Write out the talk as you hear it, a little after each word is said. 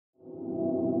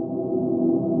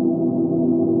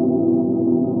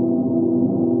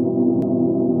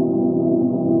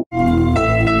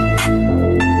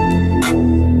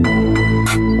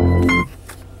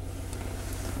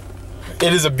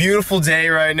It is a beautiful day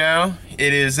right now.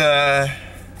 It is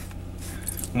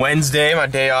Wednesday, my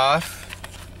day off.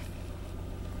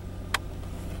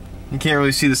 You can't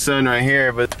really see the sun right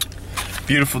here, but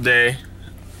beautiful day.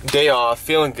 Day off,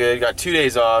 feeling good. Got 2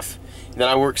 days off. And then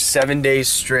I worked 7 days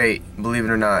straight, believe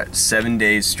it or not. 7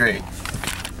 days straight.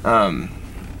 And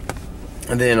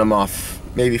then I'm off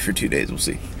maybe for 2 days, we'll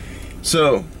see.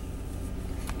 So,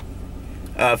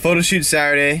 photo shoot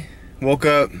Saturday. Woke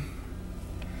up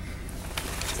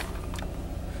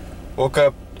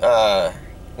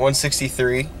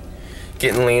 163,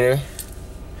 getting leaner.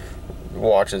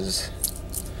 Watch is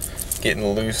getting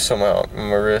loose somehow on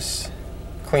my wrist.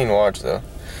 Clean watch though.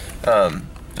 I'm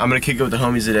gonna kick it with the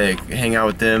homies today, hang out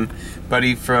with them.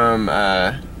 Buddy from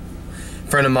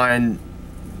friend of mine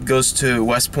goes to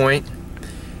West Point,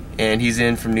 and he's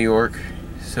in from New York,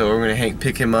 so we're gonna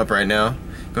pick him up right now.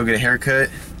 Go get a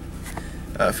haircut.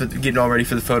 Getting all ready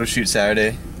for the photo shoot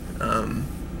Saturday.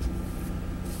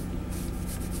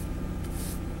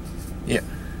 Yeah.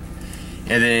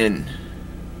 And then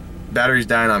battery's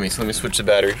dying on me, so let me switch the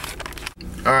battery.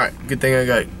 Alright, good thing I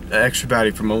got an extra battery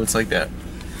for moments like that.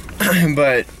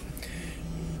 But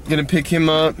gonna pick him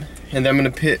up, and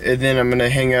then I'm gonna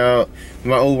hang out with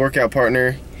my old workout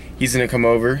partner. He's gonna come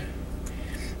over.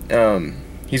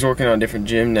 He's working on a different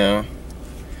gym now.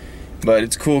 But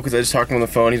it's cool because I just talked to him on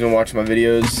the phone. He's been watching my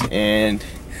videos, and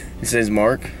his name's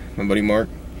Mark, my buddy Mark.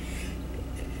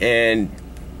 And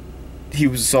he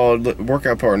was a solid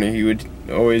workout partner. He would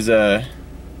always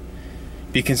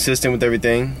be consistent with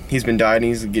everything. He's been dieting.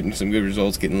 He's getting some good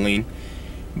results, getting lean.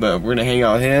 But we're gonna hang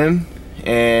out with him,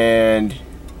 and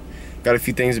got a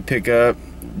few things to pick up.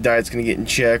 Diet's gonna get in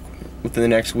check within the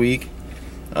next week.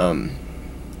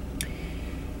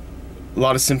 A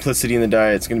lot of simplicity in the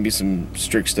diet. It's gonna be some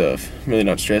strict stuff. I'm really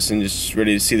not stressing, just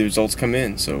ready to see the results come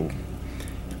in. So,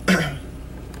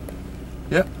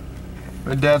 yep.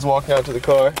 My dad's walking out to the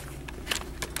car.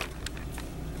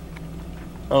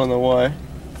 I don't know why.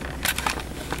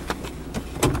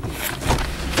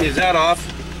 Is that off?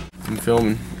 I'm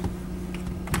filming.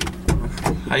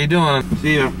 How you doing?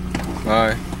 See ya.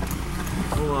 Bye.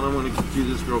 Hold on, I want to do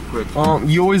this real quick.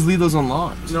 You always leave those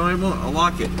unlocked. No, I won't. I'll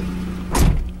lock it.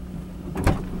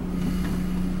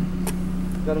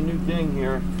 Got a new thing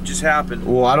here. It just happened.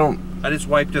 Well, I just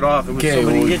wiped it off. It was okay,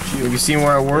 somebody well, hit you. have you seen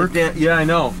where I work? Yeah, I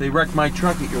know. They wrecked my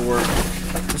truck at your work.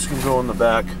 This can go in the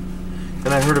back.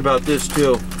 And I heard about this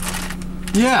too.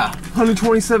 Yeah,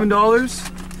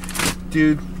 $127.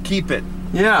 Dude, keep it.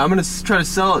 Yeah, I'm gonna try to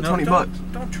sell it. 20 bucks.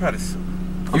 Don't try to sell.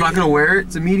 I'm not gonna wear it.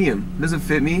 It's a medium. It doesn't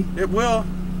fit me. It will.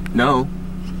 No,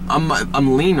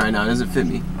 I'm lean right now. It doesn't fit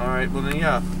me. All right. Well then,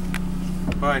 yeah.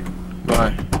 Bye.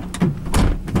 Bye.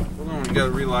 Hold on. You gotta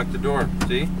relock the door.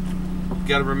 See? You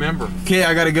gotta remember. Okay,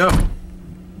 I gotta go.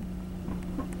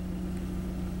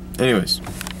 Anyways,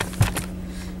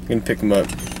 I'm gonna pick him up.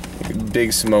 Like a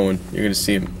big Samoan. You're gonna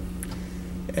see him.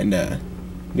 And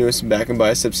doing some back and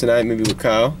biceps tonight, maybe with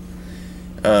Kyle.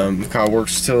 Kyle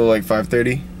works till like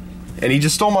 5:30. And he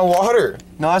just stole my water.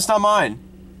 No, that's not mine.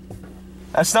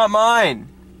 That's not mine.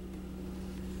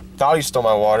 Thought he stole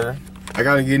my water. I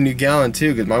gotta get a new gallon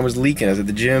too, because mine was leaking. I was at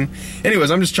the gym.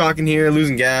 Anyways, I'm just chalking here,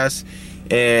 losing gas.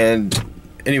 And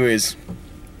anyways,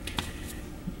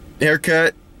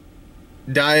 haircut,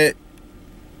 diet,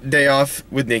 day off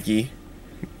with Nikki.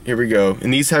 Here we go.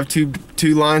 And these have two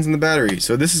lines in the battery.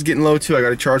 So this is getting low too. I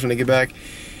gotta charge when I get back.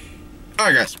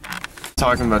 Alright guys.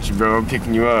 Talking about you, bro. I'm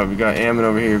picking you up. We got Ammon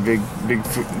over here. Big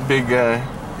yeah.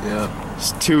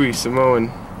 Tui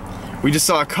Samoan. We just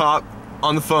saw a cop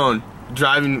on the phone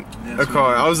driving a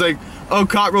car. I was like, oh,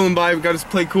 cop rolling by, we got to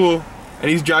play cool. And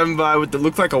he's driving by with what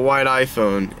looked like a white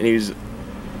iPhone. And he was,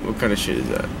 what kind of shit is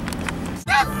that?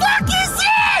 The fuck is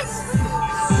this?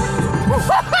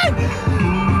 What?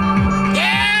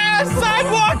 Yeah,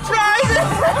 sidewalk driving,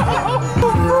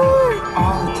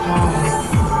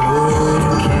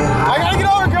 I gotta get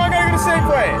over, girl. I gotta get a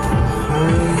Safeway.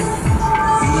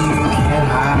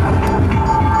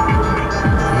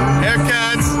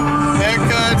 Haircuts.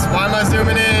 Why am I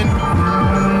zooming in?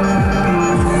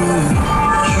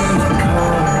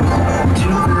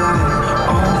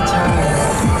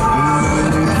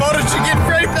 Photo shoot, get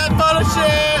ready for that photo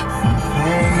shoot.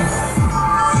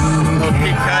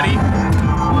 Okay, Cuddy.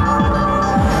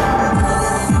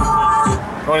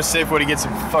 Going to Safeway to get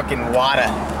some fucking water.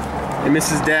 And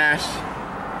Mrs. Dash.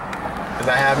 Because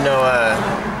I have no,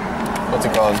 what's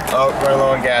it called? Oh, running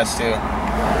low on gas too.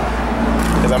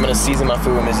 Because I'm going to season my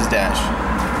food with Mrs. Dash.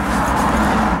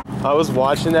 I was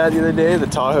watching that the other day, the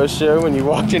Tahoe show, when you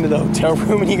walked into the hotel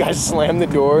room and you guys slammed the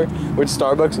door with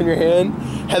Starbucks in your hand.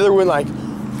 Heather went like,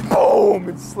 boom,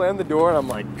 and slammed the door, and I'm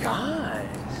like, God.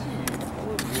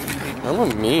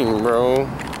 I'm mean, bro.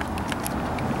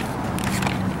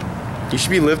 You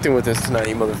should be lifting with us tonight,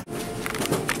 you mother.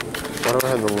 Why do I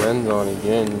have the lens on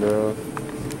again, bro?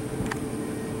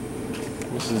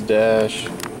 Mrs. Dash.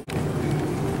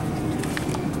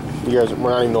 You guys, we're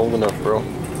not even old enough, bro.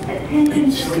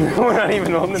 We're not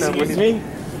even old enough. Excuse me?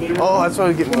 Oh, that's why I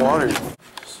was getting water.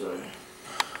 Sorry.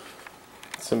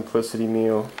 Simplicity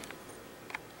meal.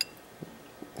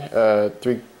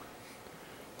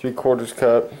 3/4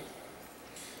 cup.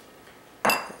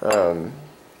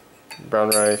 Brown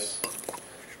rice.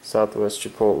 Southwest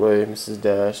Chipotle, Mrs.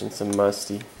 Dash, and some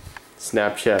musty.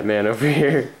 Snapchat man over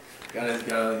here.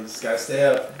 Gotta stay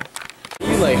up.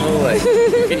 You like,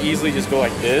 you can easily just go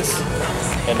like this,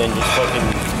 and then just fucking.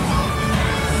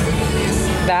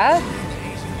 That?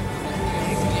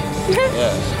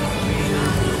 Yeah.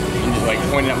 And just like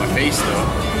pointing at my face though.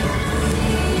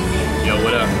 Yo,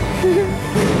 what up?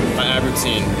 My ab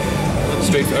routine.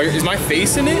 Straight. Is my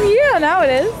face in it? Yeah, now it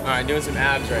is. Alright, doing some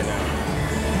abs right now.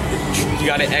 You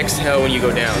gotta exhale when you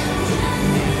go down.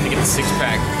 To get the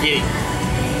 6-pack. Get it.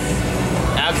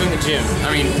 Abs are in the gym.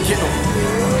 I mean,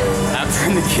 abs are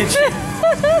in the kitchen.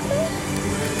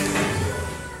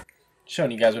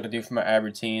 Showing you guys what to do for my ab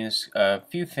routines. A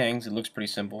few things. It looks pretty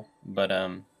simple, but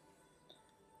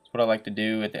it's what I like to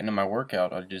do at the end of my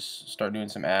workout. I'll just start doing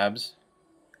some abs,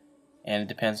 and it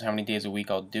depends on how many days a week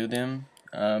I'll do them.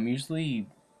 Usually,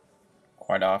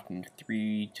 quite often,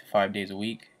 3 to 5 days a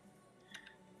week.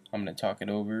 I'm going to talk it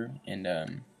over and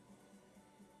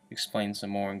explain some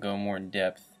more and go more in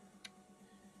depth.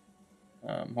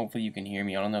 Hopefully you can hear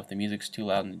me. I don't know if the music's too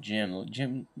loud in the gym.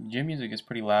 Gym music is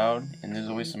pretty loud, and there's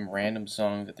always some random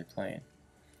songs that they're playing.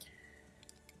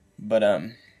 But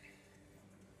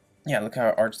yeah, look how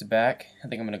I arched the back. I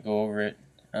think I'm going to go over it.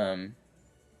 In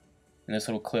this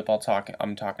little clip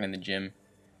I'm talking in the gym.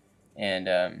 And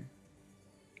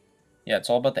yeah, it's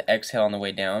all about the exhale on the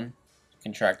way down.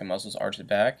 Contract the muscles, arch the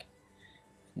back,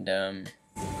 and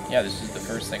yeah, this is the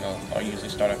first thing I'll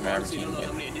usually start off my routine with.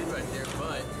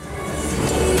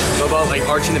 So about like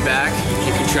arching the back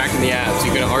and contracting the abs.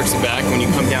 You're gonna arch the back, and when you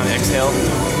come down, exhale.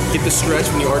 Get the stretch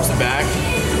when you arch the back.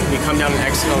 When you come down and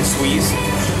exhale and squeeze.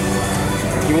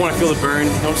 You want to feel the burn.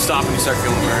 Don't stop when you start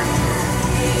feeling the burn.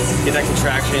 Get that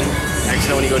contraction.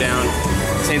 Exhale when you go down.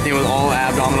 Same thing with all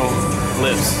abdominal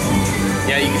lifts.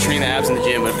 Yeah, you can train the abs in the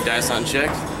gym, but if the diet's not in check,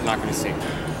 you're not going to see it.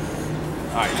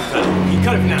 Alright, you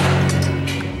cut it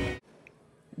now.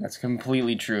 That's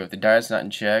completely true. If the diet's not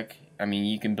in check, I mean,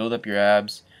 you can build up your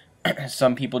abs.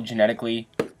 Some people genetically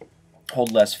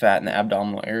hold less fat in the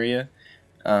abdominal area.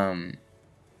 I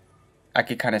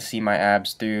could kind of see my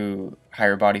abs through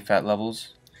higher body fat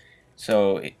levels.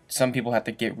 So some people have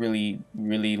to get really,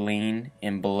 really lean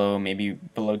and maybe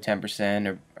below 10%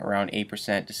 or around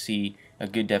 8% to see a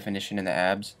good definition in the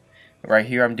abs. But right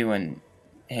here I'm doing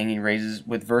hanging raises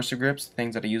with Versa grips,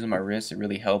 things that I use on my wrist. It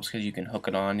really helps because you can hook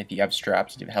it on. If you have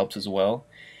straps, it helps as well.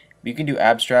 But you can do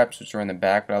ab straps, which are in the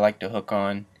back, but I like to hook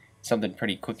on something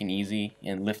pretty quick and easy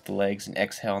and lift the legs and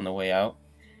exhale on the way out.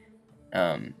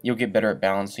 You'll get better at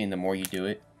balancing the more you do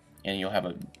it, and you'll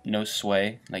have no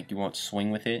sway, like you won't swing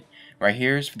with it. Right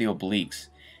here is for the obliques.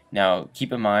 Now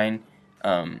keep in mind,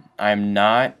 I'm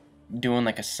not doing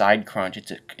like a side crunch.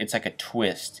 It's like a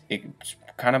twist. It's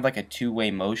kind of like a two-way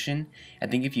motion. I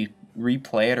think if you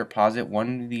replay it or pause it,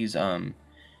 one of these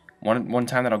one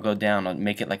time that I'll go down, I'll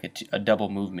make it like a double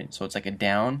movement. So it's like a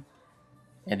down,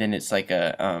 and then it's like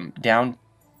a down,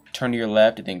 turn to your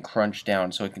left, and then crunch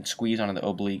down, so it can squeeze onto the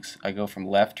obliques. I go from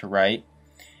left to right,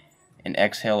 and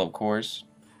exhale, of course,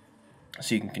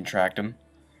 so you can contract them.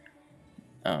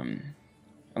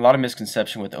 A lot of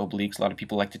misconception with obliques. A lot of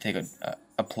people like to take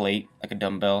a plate, like a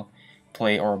dumbbell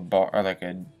plate, or a bar, or like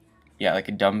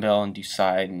a dumbbell, and do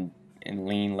side and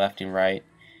lean left and right.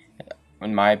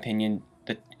 In my opinion,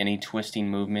 any twisting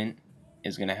movement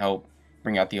is going to help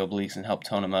bring out the obliques and help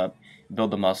tone them up,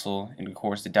 build the muscle, and of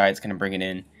course the diet's going to bring it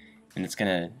in, and it's going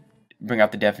to bring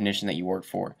out the definition that you work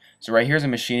for. So right here's a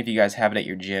machine if you guys have it at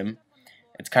your gym.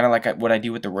 It's kind of like what I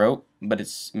do with the rope, but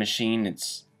it's machine.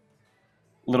 It's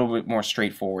a little bit more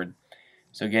straightforward.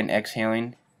 So again,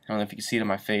 exhaling. I don't know if you can see it on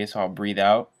my face, so I'll breathe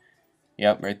out.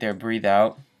 Yep, right there, breathe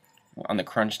out on the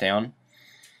crunch down,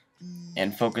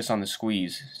 and focus on the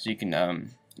squeeze. So you can,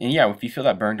 and yeah, if you feel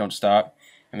that burn, don't stop.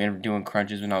 I remember doing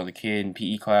crunches when I was a kid in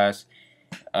PE class.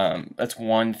 That's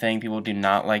one thing people do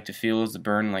not like to feel, is the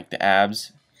burn, like the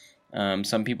abs.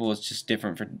 Some people, it's just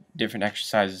different for different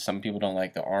exercises. Some people don't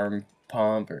like the arm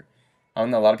pump, or I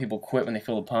don't know, a lot of people quit when they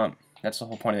feel the pump. That's the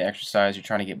whole point of the exercise. You're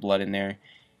trying to get blood in there.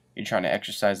 You're trying to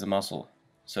exercise the muscle.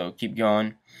 So keep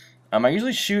going. I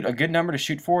usually shoot a good number to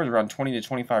shoot for is around 20 to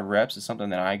 25 reps. Is something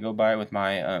that I go by with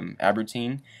my ab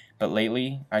routine. But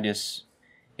lately,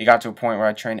 it got to a point where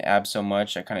I trained abs so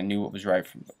much I kind of knew what was right.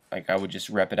 Like I would just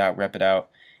rep it out,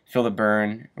 feel the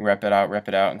burn, rep it out,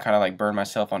 and kind of like burn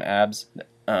myself on abs.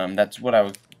 That's what I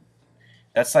would.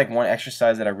 That's like one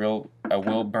exercise that I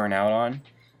will burn out on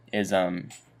is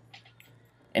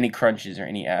any crunches or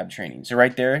any ab training. So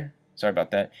right there, sorry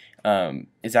about that,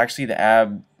 is actually the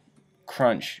ab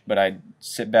crunch, but I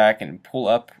sit back and pull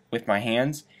up with my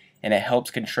hands, and it helps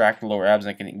contract the lower abs,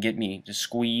 and it can get me to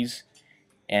squeeze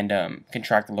and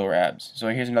contract the lower abs. So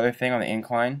here's another thing on the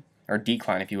incline, or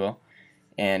decline if you will,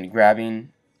 and grabbing,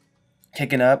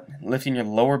 kicking up, lifting your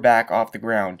lower back off the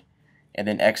ground, and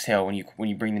then exhale when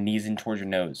you bring the knees in towards your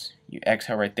nose. You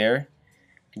exhale right there,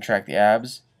 contract the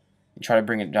abs, and try to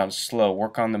bring it down slow.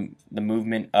 Work on the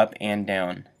movement up and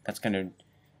down. That's going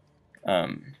to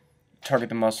target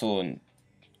the muscle and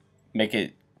make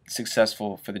it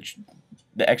successful for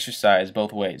the exercise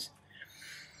both ways.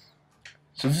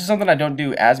 So this is something I don't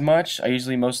do as much. I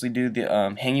usually mostly do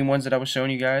the hanging ones that I was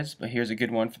showing you guys, but here's a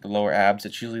good one for the lower abs.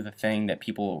 It's usually the thing that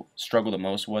people struggle the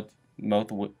most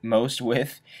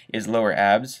with is lower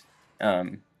abs. A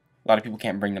lot of people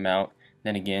can't bring them out.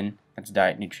 Then again, that's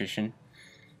diet nutrition.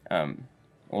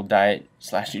 Well, diet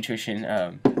 /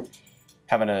 nutrition.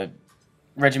 Having a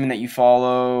regimen that you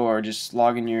follow, or just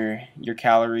logging your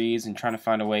calories and trying to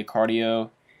find a way.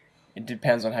 Cardio, it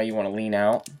depends on how you want to lean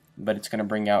out, but it's going to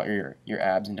bring out your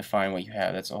abs and define what you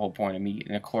have. That's the whole point of me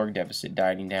in a caloric deficit,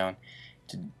 dieting down,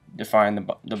 to define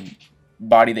the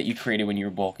body that you created when you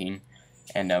were bulking,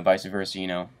 and vice versa. You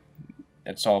know,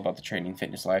 it's all about the training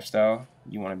fitness lifestyle.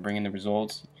 You want to bring in the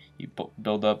results, you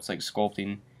build up. It's like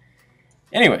sculpting.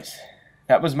 Anyways,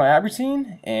 that was my ab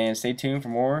routine, and stay tuned for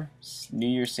more New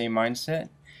Year's same mindset.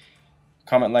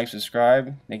 Comment, like,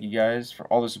 subscribe. Thank you guys for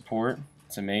all the support.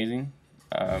 It's amazing.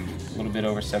 A little bit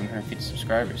over 750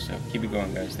 subscribers, so keep it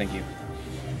going, guys. Thank you.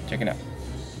 Check it out.